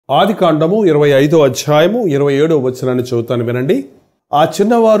ఆదికాండము 25వ అధ్యాయము 27వ వచనాన్ని చదువుతాను వినండి. ఆ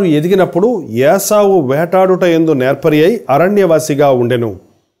చిన్నవారు ఎదిగినప్పుడు ఏసావు వేటాడుట యందు నేర్పరి అయి అరణ్యవాసిగా ఉండెను.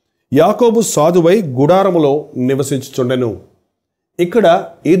 యాకోబు సాధువై గుడారములో నివసించుచుండెను. ఇక్కడ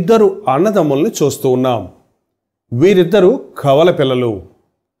ఇద్దరు అన్నదమ్ముల్ని చూస్తూ ఉన్నాం. వీరిద్దరూ కవల పిల్లలు.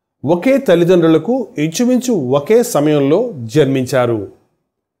 ఒకే తల్లిదండ్రులకు ఇంచుమించు ఒకే సమయంలో జన్మించారు.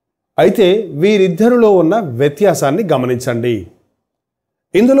 అయితే వీరిద్దరిలో ఉన్న వ్యత్యాసాన్ని గమనించండి.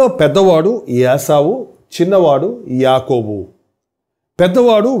 ఇందులో పెద్దవాడు ఏసావు, చిన్నవాడు యాకోబు.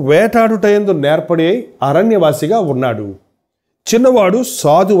 పెద్దవాడు వేటాడుట యందు నేర్పడి అరణ్యవాసిగా ఉన్నాడు. చిన్నవాడు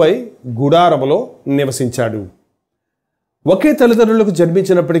సాధువై గుడారములో నివసించాడు. ఒకే తల్లిదండ్రులకు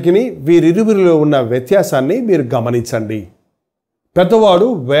జన్మించినప్పటికీ వీరిరువురిలో ఉన్న వ్యత్యాసాన్ని మీరు గమనించండి. పెద్దవాడు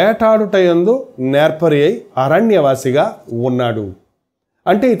వేటాడుట యందు నేర్పరి అరణ్యవాసిగా ఉన్నాడు.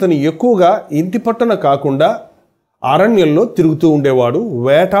 అంటే ఇతను ఎక్కువగా ఇంటి పట్టున కాకుండా అరణ్యంలో తిరుగుతూ ఉండేవాడు.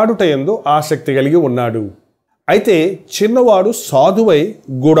 వేటాడుట యందు ఆసక్తి కలిగి ఉన్నాడు. అయితే చిన్నవాడు సాధువై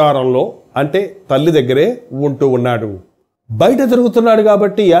గుడారంలో అంటే తల్లి దగ్గరే ఉంటూ ఉన్నాడు. బయట తిరుగుతున్నాడు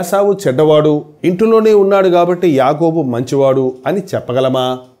కాబట్టి ఏసావు చెడ్డవాడు, ఇంటిలోనే ఉన్నాడు కాబట్టి యాకోబు మంచివాడు అని చెప్పగలమా?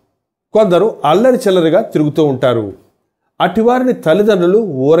 కొందరు అల్లరి చిల్లరిగా తిరుగుతూ ఉంటారు. అటివారిని తల్లిదండ్రులు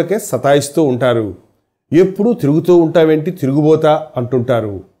ఊరకే సతాయిస్తూ ఉంటారు. ఎప్పుడూ తిరుగుతూ ఉంటావేంటి, తిరుగుబోతా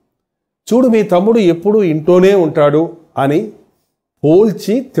అంటుంటారు. చూడు, మీ తమ్ముడు ఎప్పుడూ ఇంట్లోనే ఉంటాడు అని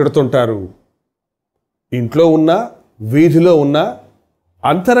పోల్చి తిడుతుంటారు. ఇంట్లో ఉన్నా వీధిలో ఉన్నా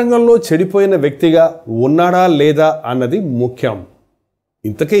అంతరంగంలో చెడిపోయిన వ్యక్తిగా ఉన్నాడా లేదా అన్నది ముఖ్యం.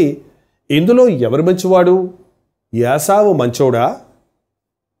 ఇంతకీ ఇందులో ఎవరు మంచివాడు? ఏసావు మంచోడా?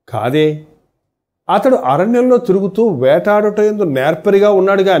 కాదే. అతడు అరణ్యంలో తిరుగుతూ వేటాడుట యందు నేర్పరిగా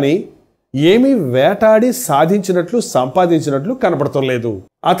ఉన్నాడు గాని ఏమీ వేటాడి సాధించినట్లు సంపాదించినట్లు కనపడటం లేదు.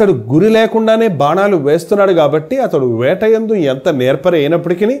 అతడు గురి లేకుండానే బాణాలు వేస్తున్నాడు కాబట్టి అతడు వేటయందు ఎంత నేర్పరి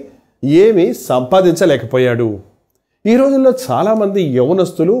అయినప్పటికీ ఏమీ సంపాదించలేకపోయాడు. ఈ రోజుల్లో చాలామంది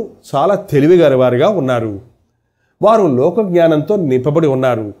యవనస్తులు చాలా తెలివిగల వారిగా ఉన్నారు. వారు లోక జ్ఞానంతో నింపబడి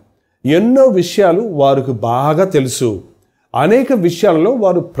ఉన్నారు. ఎన్నో విషయాలు వారికి బాగా తెలుసు. అనేక విషయాలలో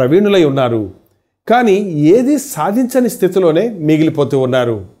వారు ప్రవీణులై ఉన్నారు. కానీ ఏది సాధించని స్థితిలోనే మిగిలిపోతూ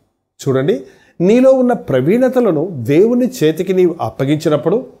ఉన్నారు. చూడండి, నీలో ఉన్న ప్రవీణతలను దేవుని చేతికి నీవు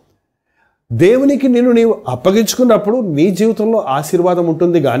అప్పగించినప్పుడు, దేవునికి నీవు అప్పగించుకున్నప్పుడు నీ జీవితంలో ఆశీర్వాదం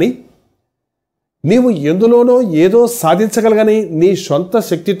ఉంటుంది. కానీ నీవు ఎందులోనో ఏదో సాధించగలగని నీ సొంత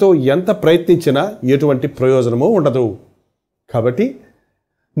శక్తితో ఎంత ప్రయత్నించినా ఎటువంటి ప్రయోజనమూ ఉండదు. కాబట్టి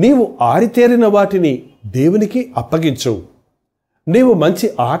నీవు ఆరితేరిన వాటిని దేవునికి అప్పగించు. నీవు మంచి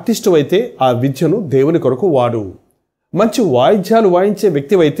ఆర్టిస్టు అయితే ఆ విద్యను దేవుని కొరకు వాడు. మంచి వాయిద్యాలు వాయించే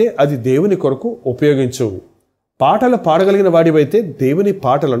వ్యక్తివైతే అది దేవుని కొరకు ఉపయోగించు. పాటలు పాడగలిగిన వాడివైతే దేవుని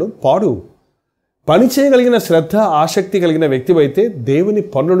పాటలను పాడు. పని చేయగలిగిన శ్రద్ధ ఆసక్తి కలిగిన వ్యక్తివైతే దేవుని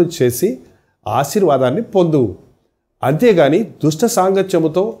పనులను చేసి ఆశీర్వాదాన్ని పొందు. అంతేగాని దుష్ట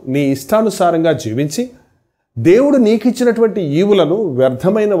సాంగత్యముతో నీ ఇష్టానుసారంగా జీవించి దేవుడు నీకిచ్చినటువంటి ఈవులను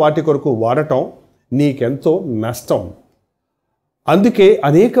వ్యర్థమైన వాటి కొరకు వాడటం నీకెంతో నష్టం. అందుకే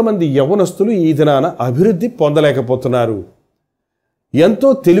అనేక మంది యవ్వనస్తులు ఈ దినాన అభివృద్ధి పొందలేకపోతున్నారు. ఎంతో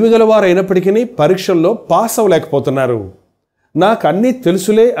తెలివిగలవారైనప్పటికీ పరీక్షల్లో పాస్ అవ్వలేకపోతున్నారు. నాకు అన్నీ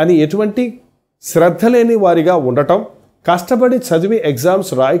తెలుసులే అని ఎటువంటి శ్రద్ధ లేని వారిగా ఉండటం, కష్టపడి చదివి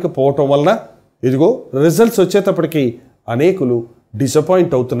ఎగ్జామ్స్ రాయకపోవటం వలన ఇదిగో రిజల్ట్స్ వచ్చేటప్పటికీ అనేకులు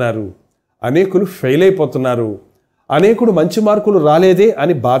డిసప్పాయింట్ అవుతున్నారు. అనేకులు ఫెయిల్ అయిపోతున్నారు. అనేకుడు మంచి మార్కులు రాలేదే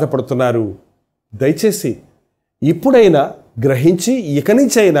అని బాధపడుతున్నారు. దయచేసి ఇప్పుడైనా గ్రహించి ఇక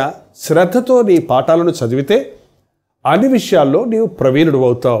నుంచైనా శ్రద్ధతో నీ పాఠాలను చదివితే అన్ని విషయాల్లో నీవు ప్రవీణుడు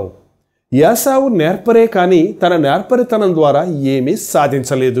అవుతావు. ఏసావు నేర్పరే కానీ తన నేర్పరితనం ద్వారా ఏమీ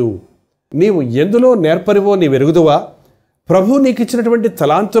సాధించలేదు. నీవు ఎందులో నేర్పరివో నీవు ఎరుగుదువా? ప్రభు నీకు ఇచ్చినటువంటి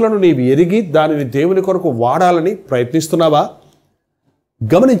తలాంతులను నీవు ఎరిగి దానిని దేవుని కొరకు వాడాలని ప్రయత్నిస్తున్నావా?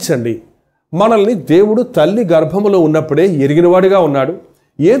 గమనించండి, మనల్ని దేవుడు తల్లి గర్భములో ఉన్నప్పుడే ఎరిగినవాడిగా ఉన్నాడు.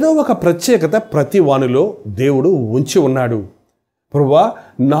 ఏదో ఒక ప్రత్యేకత ప్రతి వానిలో దేవుడు ఉంచి ఉన్నాడు. ప్రభువా,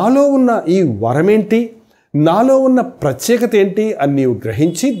 నాలో ఉన్న ఈ వరమేంటి, నాలో ఉన్న ప్రత్యేకత ఏంటి అని నీవు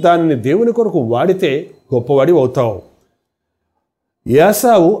గ్రహించి దానిని దేవుని కొరకు వాడితే గొప్పవాడి అవుతావు.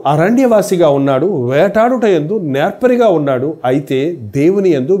 ఏసావు అరణ్యవాసిగా ఉన్నాడు, వేటాడుట యందు నేర్పరిగా ఉన్నాడు. అయితే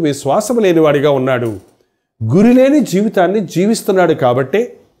దేవుని యందు విశ్వాసం లేనివాడిగా ఉన్నాడు. గురిలేని జీవితాన్ని జీవిస్తున్నాడు. కాబట్టే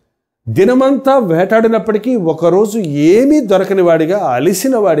దినమంతా వేటాడినప్పటికీ ఒకరోజు ఏమీ దొరకని వాడిగా,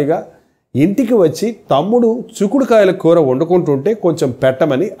 అలిసిన వాడిగా ఇంటికి వచ్చి తమ్ముడు చిక్కుడుకాయల కూర వండుకుంటుంటే కొంచెం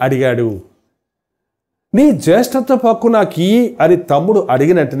పెట్టమని అడిగాడు. నీ జ్యేష్ఠత్వపు హక్కు నాకు ఇయ్యి అని తమ్ముడు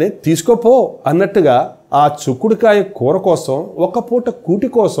అడిగినట్టునే తీసుకోపో అన్నట్టుగా ఆ చిక్కుడుకాయ కూర కోసం, ఒక పూట కూటి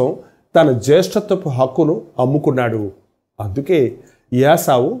కోసం తన జ్యేష్ఠత్వపు హక్కును అమ్ముకున్నాడు. అందుకే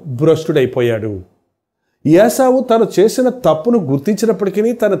ఏసావు భ్రష్టుడైపోయాడు. ఏసావు తను చేసిన తప్పును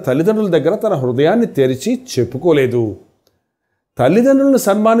గుర్తించినప్పటికీ తన తల్లిదండ్రుల దగ్గర తన హృదయాన్ని తెరిచి చెప్పుకోలేదు. తల్లిదండ్రులను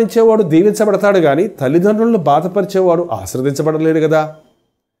సన్మానించేవాడు దీవించబడతాడు కానీ తల్లిదండ్రులను బాధపరిచేవాడు ఆశీర్వదించబడలేడు కదా.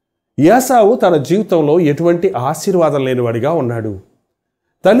 ఏసావు తన జీవితంలో ఎటువంటి ఆశీర్వాదం లేనివాడిగా ఉన్నాడు.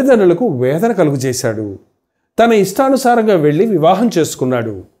 తల్లిదండ్రులకు వేదన కలుగజేశాడు. తన ఇష్టానుసారంగా వెళ్ళి వివాహం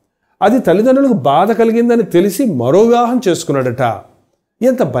చేసుకున్నాడు. అది తల్లిదండ్రులకు బాధ కలిగిందని తెలిసి మరో వివాహం చేసుకున్నాడట.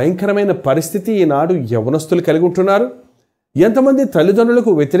 ఎంత భయంకరమైన పరిస్థితి ఈనాడు యవనస్తులు కలిగి ఉంటున్నారు. ఎంతమంది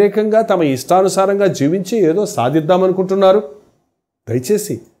తల్లిదండ్రులకు వ్యతిరేకంగా తమ ఇష్టానుసారంగా జీవించి ఏదో సాధిద్దామనుకుంటున్నారు.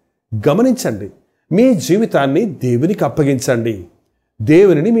 దయచేసి గమనించండి. మీ జీవితాన్ని దేవునికి అప్పగించండి.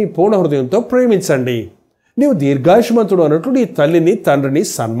 దేవునిని మీ పూర్ణ హృదయంతో ప్రేమించండి. నీవు దీర్ఘాయుష్మంతుడు అన్నట్లు నీ తల్లిని తండ్రిని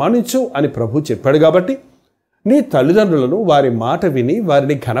సన్మానించు అని ప్రభు చెప్పాడు కాబట్టి నీ తల్లిదండ్రులను వారి మాట విని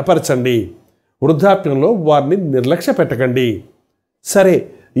వారిని ఘనపరచండి. వృద్ధాప్యంలో వారిని నిర్లక్ష్య పెట్టకండి.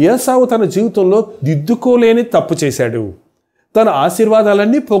 సరే, ఏసావు తన జీవితంలో దిద్దుకోలేని తప్పు చేశాడు. తన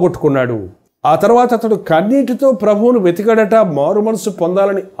ఆశీర్వాదాలన్నీ పోగొట్టుకున్నాడు. ఆ తర్వాత అతడు కన్నీటితో ప్రభువును వెతికాడట. మారు మనసు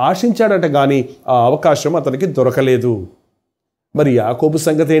పొందాలని ఆశించాడట కానీ ఆ అవకాశం అతనికి దొరకలేదు. మరి యాకోబు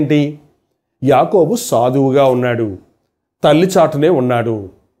సంగతి ఏంటి? యాకోబు సాధువుగా ఉన్నాడు. తల్లి చాటునే ఉన్నాడు.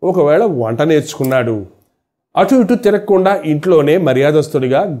 ఒకవేళ వంట నేర్చుకున్నాడు. అటు ఇటు తిరగకుండా ఇంట్లోనే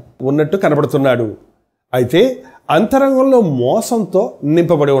మర్యాదస్తుడిగా ఉన్నట్టు కనబడుతున్నాడు. అయితే అంతరంగంలో మోసంతో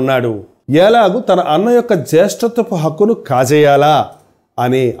నింపబడి ఉన్నాడు. ఎలాగూ తన అన్న యొక్క జ్యేష్ఠత్వపు హక్కును కాజేయాలా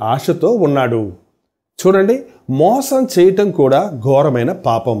అనే ఆశతో ఉన్నాడు. చూడండి, మోసం చేయటం కూడా ఘోరమైన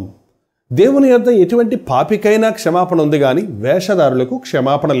పాపం. దేవుని యొద్ద ఎటువంటి పాపికైనా క్షమాపణ ఉంది కానీ వేషధారులకు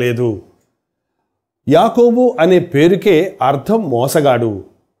క్షమాపణ లేదు. యాకోబు అనే పేరుకే అర్థం మోసగాడు.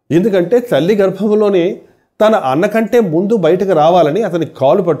 ఎందుకంటే తల్లి గర్భంలోనే తన అన్న కంటే ముందు బయటకు రావాలని అతని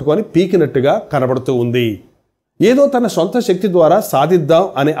కాలు పట్టుకొని పీకినట్టుగా కనబడుతూ ఉంది. ఏదో తన సొంత శక్తి ద్వారా సాధిద్దాం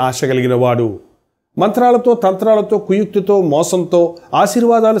అనే ఆశ కలిగిన వాడు. మంత్రాలతో, తంత్రాలతో, కుయుక్తితో, మోసంతో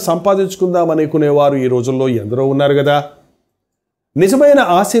ఆశీర్వాదాలు సంపాదించుకుందాం అనుకునేవారు ఈ రోజుల్లో ఎందరో ఉన్నారు కదా. నిజమైన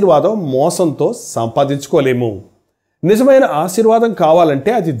ఆశీర్వాదం మోసంతో సంపాదించుకోలేము. నిజమైన ఆశీర్వాదం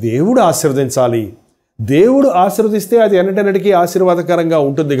కావాలంటే అది దేవుడు ఆశీర్వదించాలి. దేవుడు ఆశీర్వదిస్తే అది ఎన్నటెన్నటికీ ఆశీర్వాదకరంగా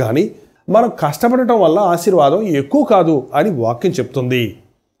ఉంటుంది కానీ మనం కష్టపడటం వల్ల ఆశీర్వాదం ఎక్కువ కాదు అని వాక్యం చెప్తుంది.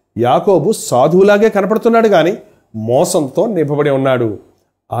 యాకోబు సాధువులాగే కనపడుతున్నాడు కానీ మోసంతో నింపబడి ఉన్నాడు.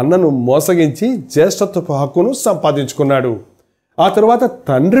 అన్నను మోసగించి జ్యేష్ఠత్వపు హక్కును సంపాదించుకున్నాడు. ఆ తరువాత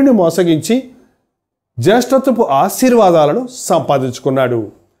తండ్రిని మోసగించి జ్యేష్ఠత్వపు ఆశీర్వాదాలను సంపాదించుకున్నాడు.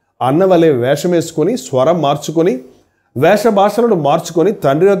 అన్న వలె వేషం వేసుకుని, స్వరం మార్చుకొని, వేష భాషలను మార్చుకొని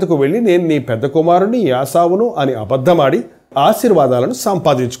తండ్రి వద్దకు వెళ్ళి నేను నీ పెద్ద కుమారుని ఏసావును అని అబద్ధమాడి ఆశీర్వాదాలను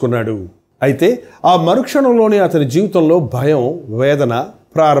సంపాదించుకున్నాడు. అయితే ఆ మరుక్షణంలోనే అతని జీవితంలో భయం, వేదన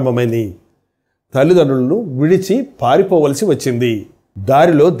ప్రారంభమైంది. తల్లిదండ్రులను విడిచి పారిపోవలసి వచ్చింది.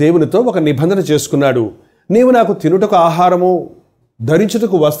 దారిలో దేవునితో ఒక నిబంధన చేసుకున్నాడు. నీవు నాకు తినుటకు ఆహారము,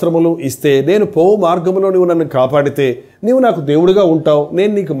 ధరించుటకు వస్త్రములు ఇస్తే, నేను పోవు మార్గంలో నీవు నన్ను కాపాడితే నీవు నాకు దేవుడిగా ఉంటావు,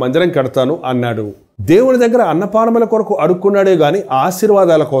 నేను నీకు మందిరం కడతాను అన్నాడు. దేవుని దగ్గర అన్నపానముల కొరకు అడుక్కున్నాడే గాని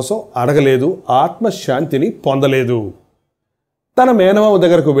ఆశీర్వాదాల కోసం అడగలేదు. ఆత్మశాంతిని పొందలేదు. తన మేనమామ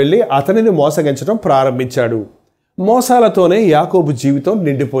దగ్గరకు వెళ్ళి అతనిని మోసగించడం ప్రారంభించాడు. మోసాలతోనే యాకోబు జీవితం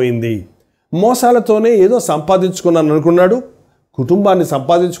నిండిపోయింది. మోసాలతోనే ఏదో సంపాదించుకున్నాను అనుకున్నాడు. కుటుంబాన్ని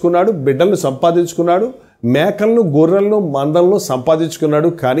సంపాదించుకున్నాడు, బిడ్డలను సంపాదించుకున్నాడు, మేకలను, గొర్రెలను, మందలను సంపాదించుకున్నాడు.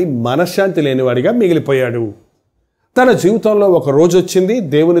 కానీ మనశ్శాంతి లేనివాడిగా మిగిలిపోయాడు. తన జీవితంలో ఒక రోజు వచ్చింది,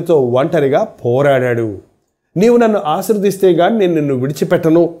 దేవునితో ఒంటరిగా పోరాడాడు. నీవు నన్ను ఆశీర్వదిస్తే గాని నేను నిన్ను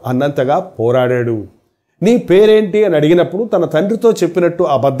విడిచిపెట్టను అన్నంతగా పోరాడాడు. నీ పేరేంటి అని అడిగినప్పుడు తన తండ్రితో చెప్పినట్టు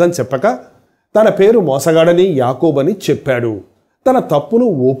అబద్ధం చెప్పక తన పేరు మోసగాడని యాకోబని చెప్పాడు. తన తప్పును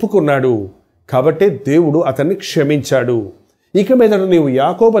ఒప్పుకున్నాడు. కాబట్టే దేవుడు అతన్ని క్షమించాడు. ఇక మీదట నీవు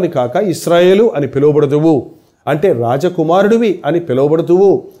యాకోబని కాక ఇశ్రాయేలు అని పిలువబడుదువు, అంటే రాజకుమారుడివి అని పిలువబడుతువు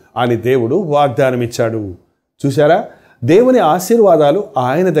అని దేవుడు వాగ్దానమిచ్చాడు. చూశారా, దేవుని ఆశీర్వాదాలు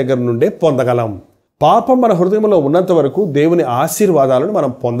ఆయన దగ్గర నుండే పొందగలం. పాపం మన హృదయంలో ఉన్నంత వరకు దేవుని ఆశీర్వాదాలను మనం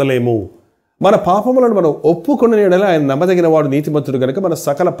పొందలేము. మన పాపములను మనం ఒప్పుకున్న యెడల ఆయన నమ్మదగిన వాడు, నీతిమంతుడు గనుక మన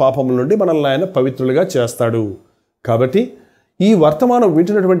సకల పాపముల నుండి మనల్ని ఆయన పవిత్రులుగా చేస్తాడు. కాబట్టి ఈ వర్తమానం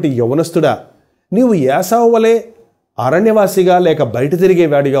వింటున్నటువంటి యవనస్తుడా, నీవు ఏసావు వలె అరణ్యవాసిగా లేక బయట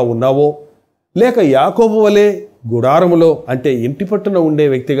తిరిగేవాడిగా ఉన్నావో, లేక యాకోబు వలె గుడారములో అంటే ఇంటి పట్టున ఉండే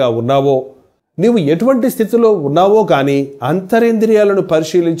వ్యక్తిగా ఉన్నావో, నీవు ఎటువంటి స్థితిలో ఉన్నావో కానీ అంతరేంద్రియాలను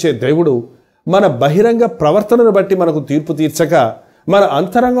పరిశీలించే దేవుడు మన బహిరంగ ప్రవర్తనను బట్టి మనకు తీర్పు తీర్చక మన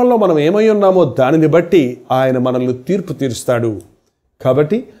అంతరంగంలో మనం ఏమై ఉన్నామో దానిని బట్టి ఆయన మనల్ని తీర్పు తీరుస్తాడు.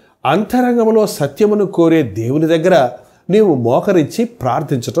 కాబట్టి అంతరంగంలో సత్యమును కోరే దేవుని దగ్గర నీవు మోకరించి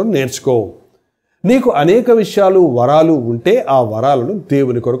ప్రార్థించటం నేర్చుకో. నీకు అనేక విషయాలు వరాలు ఉంటే ఆ వరాలను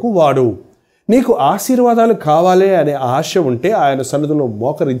దేవుని కొరకు వాడు. నీకు ఆశీర్వాదాలు కావాలి అనే ఆశ ఉంటే ఆయన సన్నిధిలో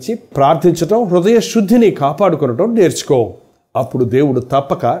మోకరించి ప్రార్థించటం, హృదయ శుద్ధిని కాపాడుకొనటం నేర్చుకో. అప్పుడు దేవుడు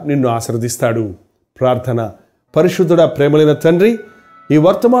తప్పక నిన్ను ఆశీర్వదిస్తాడు. ప్రార్థన. పరిశుద్ధుడా, ప్రేమలైన తండ్రి, ఈ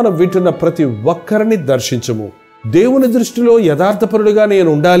వర్తమానం వింటున్న ప్రతి ఒక్కరిని దర్శించుము. దేవుని దృష్టిలో యథార్థపరుడిగా నేను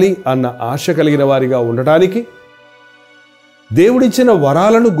ఉండాలి అన్న ఆశ కలిగిన వారిగా ఉండటానికి, దేవుడిచ్చిన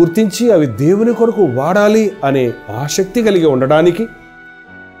వరాలను గుర్తించి అవి దేవుని కొరకు వాడాలి అనే ఆసక్తి కలిగి ఉండడానికి,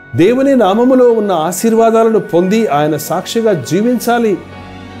 దేవుని నామములో ఉన్న ఆశీర్వాదాలను పొంది ఆయన సాక్షిగా జీవించాలి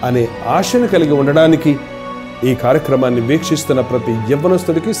అనే ఆశను కలిగి ఉండడానికి ఈ కార్యక్రమాన్ని వీక్షిస్తున్న ప్రతి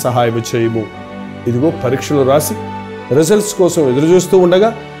యవ్వనస్తుడికి సహాయం చేయము. ఇదిగో పరీక్షలు రాసి రిజల్ట్స్ కోసం ఎదురుచూస్తూ ఉండగా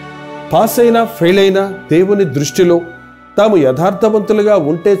పాస్ అయినా ఫెయిల్ అయినా దేవుని దృష్టిలో తాము యథార్థవంతులుగా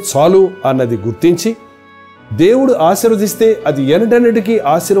ఉంటే చాలు అన్నది గుర్తించి, దేవుడు ఆశీర్వదిస్తే అది ఎన్నడెన్నటికీ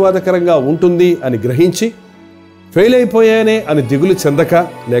ఆశీర్వాదకరంగా ఉంటుంది అని గ్రహించి, ఫెయిల్ అయిపోయానే అని దిగులు చెందక,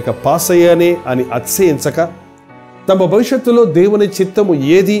 లేక పాస్ అయ్యానే అని అతిశయించక, తమ భవిష్యత్తులో దేవుని చిత్తము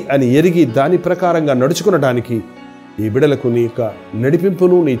ఏది అని ఎరిగి దాని ప్రకారంగా నడుచుకునడానికి ఈ బిడలకు నీ యొక్క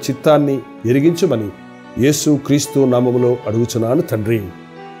నడిపింపును, నీ చిత్తాన్ని ఎరిగించుమని యేసు క్రీస్తు నామములో అడుగుచున్నాను తండ్రి.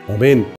 ఆమేన్.